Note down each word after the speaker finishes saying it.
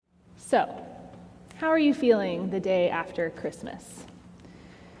So, how are you feeling the day after Christmas?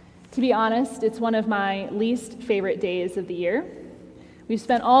 To be honest, it's one of my least favorite days of the year. We've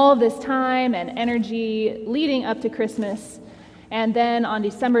spent all of this time and energy leading up to Christmas, and then on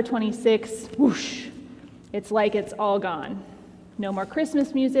December 26th, whoosh, it's like it's all gone. No more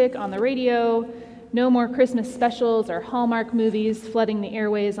Christmas music on the radio, no more Christmas specials or Hallmark movies flooding the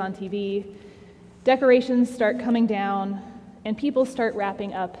airways on TV. Decorations start coming down, and people start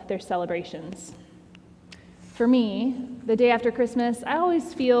wrapping up their celebrations. For me, the day after Christmas, I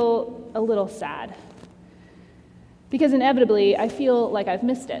always feel a little sad, because inevitably I feel like I've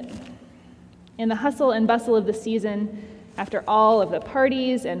missed it. In the hustle and bustle of the season, after all of the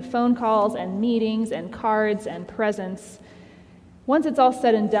parties and phone calls and meetings and cards and presents, once it's all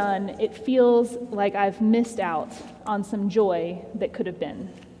said and done, it feels like I've missed out on some joy that could have been.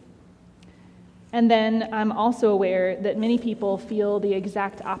 And then I'm also aware that many people feel the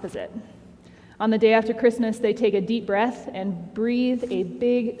exact opposite. On the day after Christmas, they take a deep breath and breathe a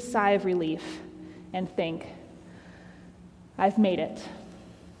big sigh of relief and think, I've made it.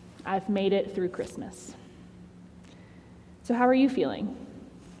 I've made it through Christmas. So how are you feeling?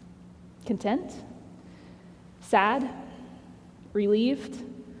 Content? Sad? Relieved?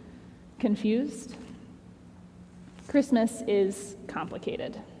 Confused? Christmas is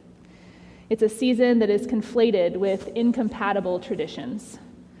complicated. It's a season that is conflated with incompatible traditions.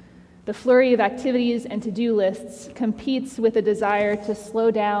 The flurry of activities and to-do lists competes with a desire to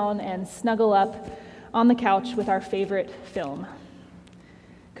slow down and snuggle up on the couch with our favorite film.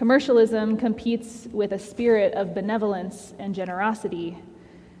 Commercialism competes with a spirit of benevolence and generosity,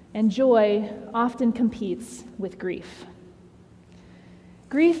 and joy often competes with grief.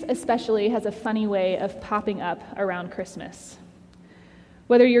 Grief especially has a funny way of popping up around Christmas.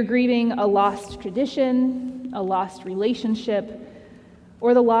 Whether you're grieving a lost tradition, a lost relationship,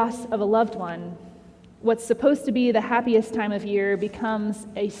 or the loss of a loved one, what's supposed to be the happiest time of year becomes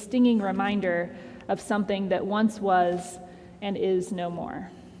a stinging reminder of something that once was and is no more.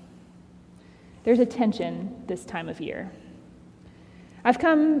 There's a tension this time of year. I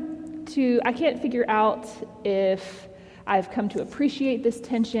can't figure out if I've come to appreciate this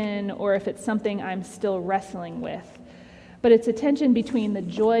tension or if it's something I'm still wrestling with. But it's a tension between the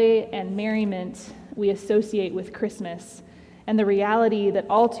joy and merriment we associate with Christmas and the reality that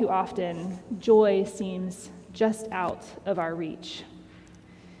all too often joy seems just out of our reach.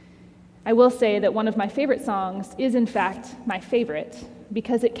 I will say that one of my favorite songs is in fact my favorite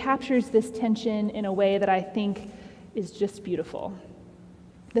because it captures this tension in a way that I think is just beautiful.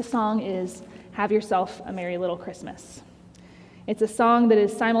 The song is Have Yourself a Merry Little Christmas. It's a song that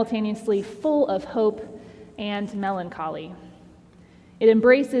is simultaneously full of hope and melancholy. It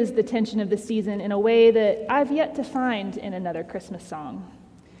embraces the tension of the season in a way that I've yet to find in another Christmas song.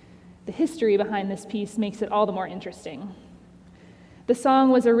 The history behind this piece makes it all the more interesting. The song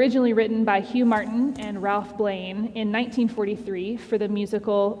was originally written by Hugh Martin and Ralph Blane in 1943 for the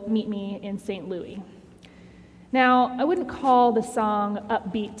musical Meet Me in St. Louis. Now, I wouldn't call the song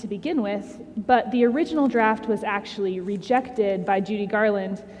upbeat to begin with, but the original draft was actually rejected by Judy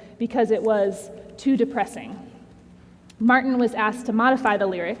Garland because it was too depressing. Martin was asked to modify the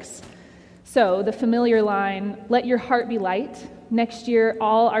lyrics, so the familiar line, "Let your heart be light, next year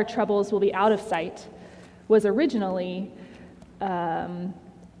all our troubles will be out of sight," was originally,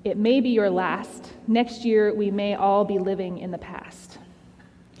 "It may be your last, next year we may all be living in the past."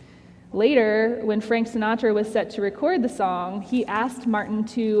 Later, when Frank Sinatra was set to record the song, he asked Martin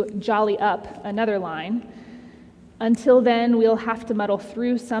to jolly up another line. "Until then, we'll have to muddle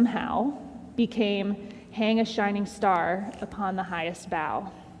through somehow," became "Hang a shining star upon the highest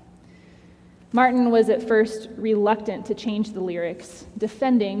bough." Martin was at first reluctant to change the lyrics,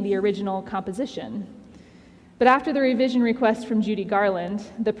 defending the original composition. But after the revision request from Judy Garland,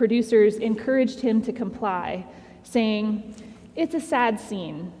 the producers encouraged him to comply, saying, "It's a sad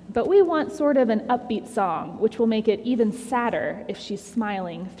scene, but we want sort of an upbeat song, which will make it even sadder if she's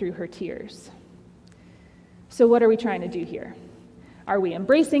smiling through her tears." So what are we trying to do here? Are we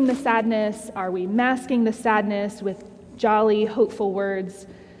embracing the sadness? Are we masking the sadness with jolly, hopeful words?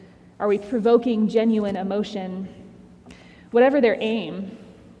 Are we provoking genuine emotion? Whatever their aim,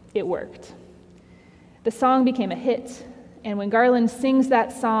 it worked. The song became a hit, and when Garland sings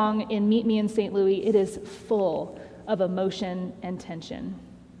that song in Meet Me in St. Louis, it is full of emotion and tension.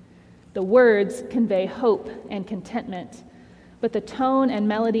 The words convey hope and contentment, but the tone and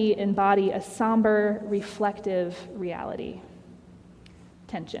melody embody a somber, reflective reality.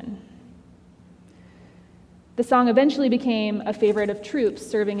 Tension. The song eventually became a favorite of troops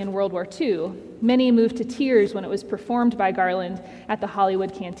serving in World War II. Many moved to tears when it was performed by Garland at the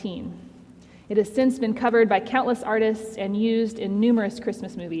Hollywood Canteen. It has since been covered by countless artists and used in numerous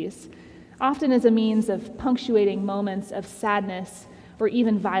Christmas movies, often as a means of punctuating moments of sadness or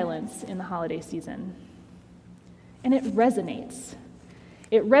even violence in the holiday season. And it resonates.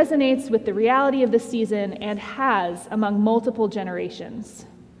 It resonates with the reality of the season and has among multiple generations.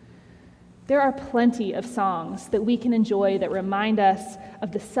 There are plenty of songs that we can enjoy that remind us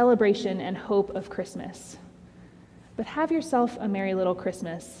of the celebration and hope of Christmas. But Have Yourself a Merry Little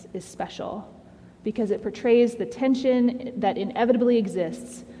Christmas is special because it portrays the tension that inevitably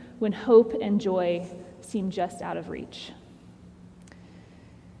exists when hope and joy seem just out of reach.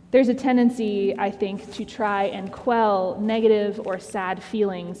 There's a tendency, I think, to try and quell negative or sad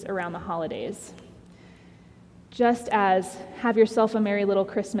feelings around the holidays. Just as Have Yourself a Merry Little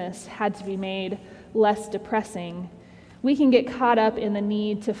Christmas had to be made less depressing, we can get caught up in the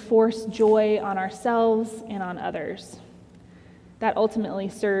need to force joy on ourselves and on others. That ultimately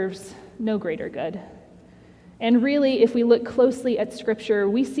serves no greater good. And really, if we look closely at Scripture,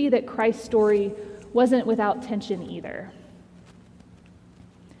 we see that Christ's story wasn't without tension either.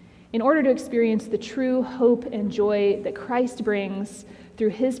 In order to experience the true hope and joy that Christ brings through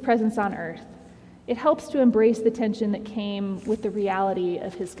his presence on earth, it helps to embrace the tension that came with the reality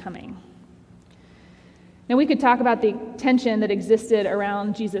of his coming. Now, we could talk about the tension that existed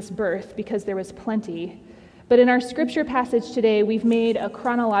around Jesus' birth because there was plenty, but in our scripture passage today, we've made a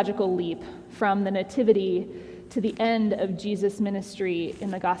chronological leap from the Nativity to the end of Jesus' ministry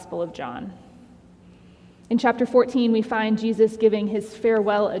in the Gospel of John. In chapter 14, we find Jesus giving his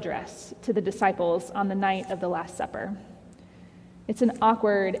farewell address to the disciples on the night of the Last Supper. It's an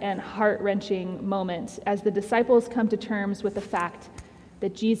awkward and heart-wrenching moment as the disciples come to terms with the fact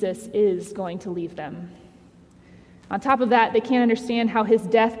that Jesus is going to leave them. On top of that, they can't understand how his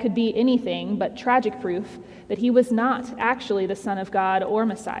death could be anything but tragic proof that he was not actually the Son of God or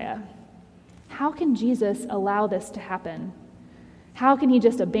Messiah. How can Jesus allow this to happen? How can he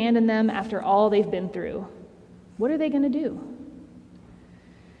just abandon them after all they've been through? What are they going to do?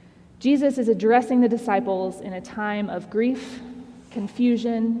 Jesus is addressing the disciples in a time of grief,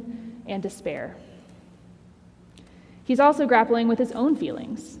 confusion, and despair. He's also grappling with his own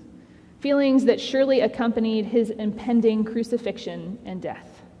feelings that surely accompanied his impending crucifixion and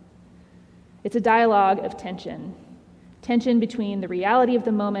death. It's a dialogue of tension between the reality of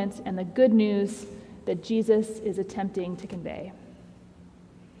the moment and the good news that Jesus is attempting to convey.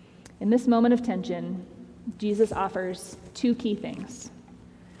 In this moment of tension, Jesus offers two key things: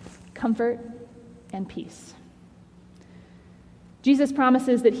 comfort and peace. Jesus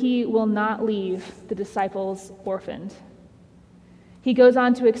promises that he will not leave the disciples orphaned. He goes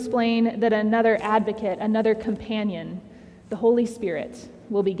on to explain that another advocate, another companion, the Holy Spirit,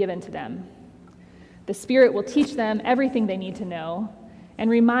 will be given to them. The Spirit will teach them everything they need to know and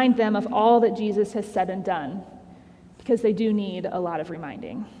remind them of all that Jesus has said and done, because they do need a lot of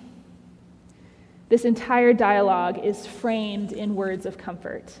reminding. This entire dialogue is framed in words of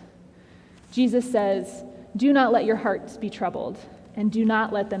comfort. Jesus says, "Do not let your hearts be troubled, and do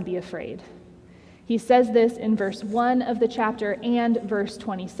not let them be afraid." He says this in verse 1 of the chapter and verse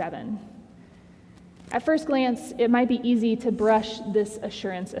 27. At first glance, it might be easy to brush this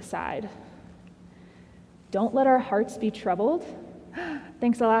assurance aside. Don't let our hearts be troubled?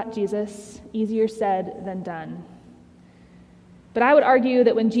 Thanks a lot, Jesus. Easier said than done. But I would argue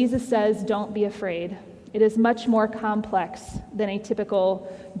that when Jesus says, "Don't be afraid," it is much more complex than a typical,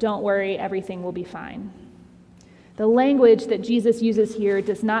 "Don't worry, everything will be fine." The language that Jesus uses here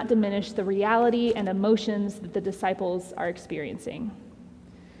does not diminish the reality and emotions that the disciples are experiencing.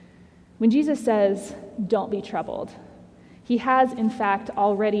 When Jesus says, "Don't be troubled," he has in fact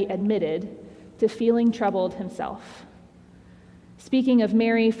already admitted to feeling troubled himself. Speaking of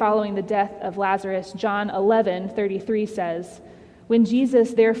Mary following the death of Lazarus, John 11:33 says, "When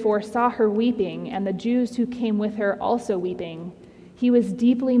Jesus therefore saw her weeping, and the Jews who came with her also weeping, he was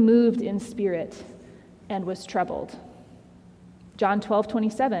deeply moved in spirit and was troubled." John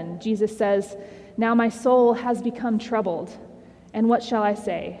 12:27, Jesus says, "Now my soul has become troubled, and what shall I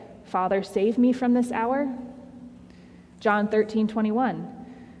say? Father, save me from this hour?" John 13:21,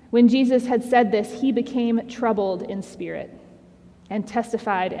 when Jesus had said this, he became troubled in spirit and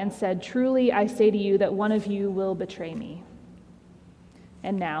testified and said, "Truly I say to you that one of you will betray me."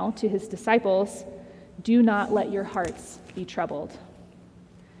 And now to his disciples, "Do not let your hearts be troubled."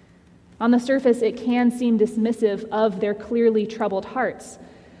 On the surface, it can seem dismissive of their clearly troubled hearts,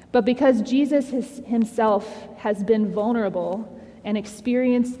 but because Jesus himself has been vulnerable and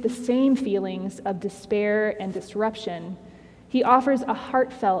experienced the same feelings of despair and disruption, he offers a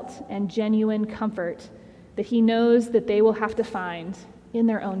heartfelt and genuine comfort that he knows that they will have to find in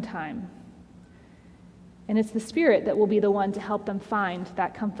their own time. And it's the Spirit that will be the one to help them find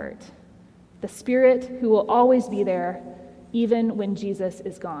that comfort. The Spirit who will always be there, even when Jesus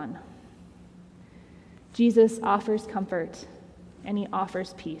is gone. Jesus offers comfort, and he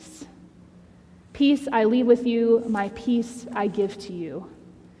offers peace. Peace I leave with you, my peace I give to you.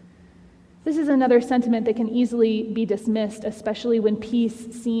 This is another sentiment that can easily be dismissed, especially when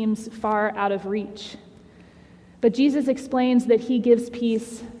peace seems far out of reach. But Jesus explains that he gives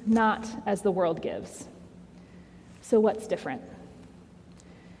peace not as the world gives. So what's different?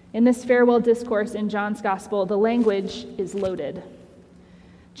 In this farewell discourse in John's Gospel, the language is loaded.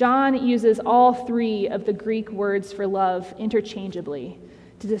 John uses all three of the Greek words for love interchangeably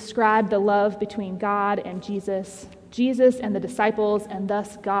to describe the love between God and Jesus, Jesus and the disciples, and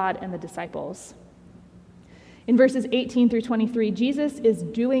thus God and the disciples. In verses 18 through 23, Jesus is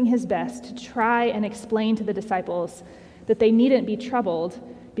doing his best to try and explain to the disciples that they needn't be troubled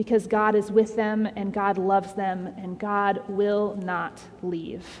because God is with them and God loves them and God will not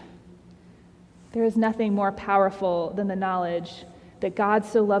leave. There is nothing more powerful than the knowledge that God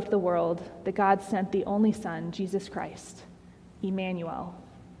so loved the world that God sent the only Son, Jesus Christ, Emmanuel.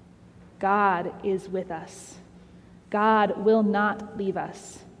 God is with us. God will not leave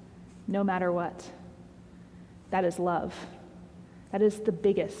us, no matter what. That is love. That is the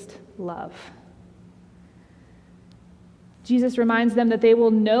biggest love. Jesus reminds them that they will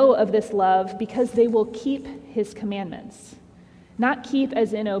know of this love because they will keep his commandments. Not keep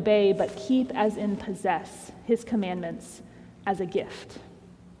as in obey, but keep as in possess his commandments as a gift.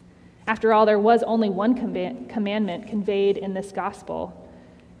 After all, there was only one commandment conveyed in this gospel,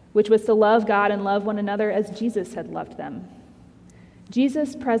 which was to love God and love one another as Jesus had loved them.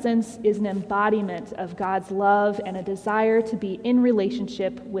 Jesus' presence is an embodiment of God's love and a desire to be in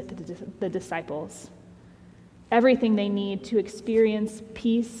relationship with the disciples. Everything they need to experience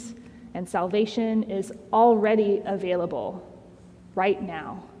peace and salvation is already available right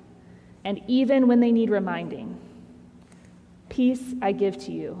now, and even when they need reminding. Peace I give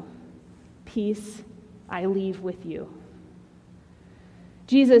to you. Peace I leave with you.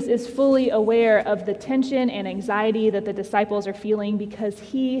 Jesus is fully aware of the tension and anxiety that the disciples are feeling because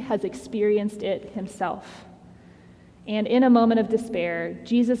he has experienced it himself. And in a moment of despair,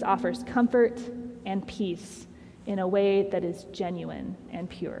 Jesus offers comfort and peace in a way that is genuine and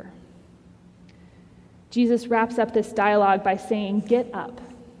pure. Jesus wraps up this dialogue by saying, "Get up.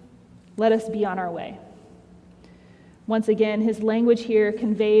 Let us be on our way." Once again, his language here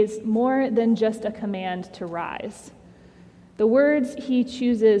conveys more than just a command to rise. The words he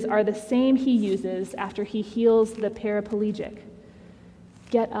chooses are the same he uses after he heals the paraplegic.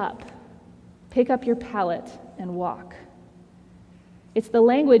 Get up, pick up your pallet, and walk. It's the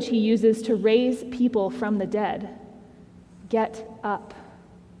language he uses to raise people from the dead. Get up.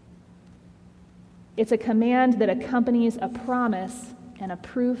 It's a command that accompanies a promise and a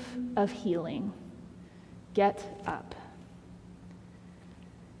proof of healing. Get up.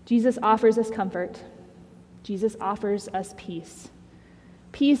 Jesus offers us comfort. Jesus offers us peace.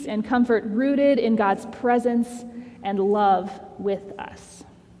 Peace and comfort rooted in God's presence and love with us.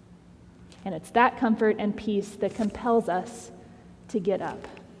 And it's that comfort and peace that compels us to get up.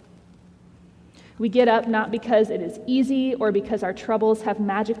 We get up not because it is easy or because our troubles have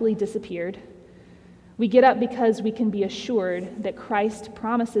magically disappeared. We get up because we can be assured that Christ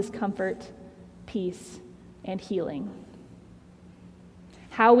promises comfort, peace, and healing.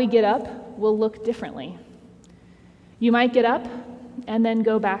 How we get up will look differently. You might get up and then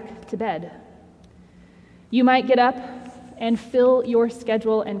go back to bed. You might get up and fill your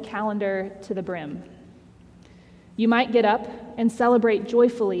schedule and calendar to the brim. You might get up and celebrate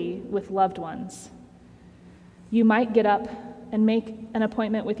joyfully with loved ones. You might get up and make an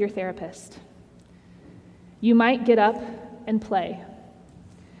appointment with your therapist. You might get up and play.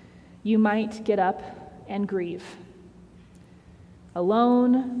 You might get up and grieve.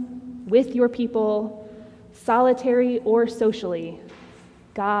 Alone, with your people, solitary or socially,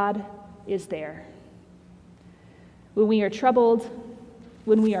 God is there. When we are troubled,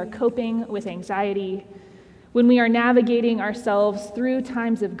 when we are coping with anxiety, when we are navigating ourselves through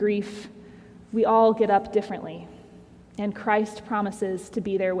times of grief, we all get up differently, and Christ promises to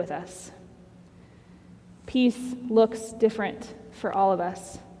be there with us. Peace looks different for all of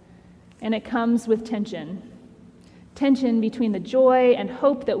us, and it comes with tension. Tension between the joy and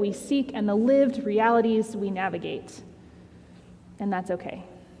hope that we seek and the lived realities we navigate. And that's okay.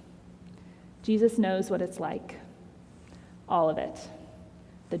 Jesus knows what it's like. all of it,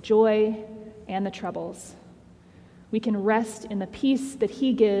 the joy and the troubles. We can rest in the peace that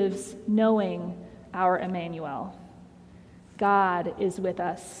he gives, knowing our Emmanuel. God is with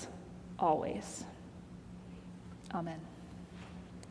us always. Amen.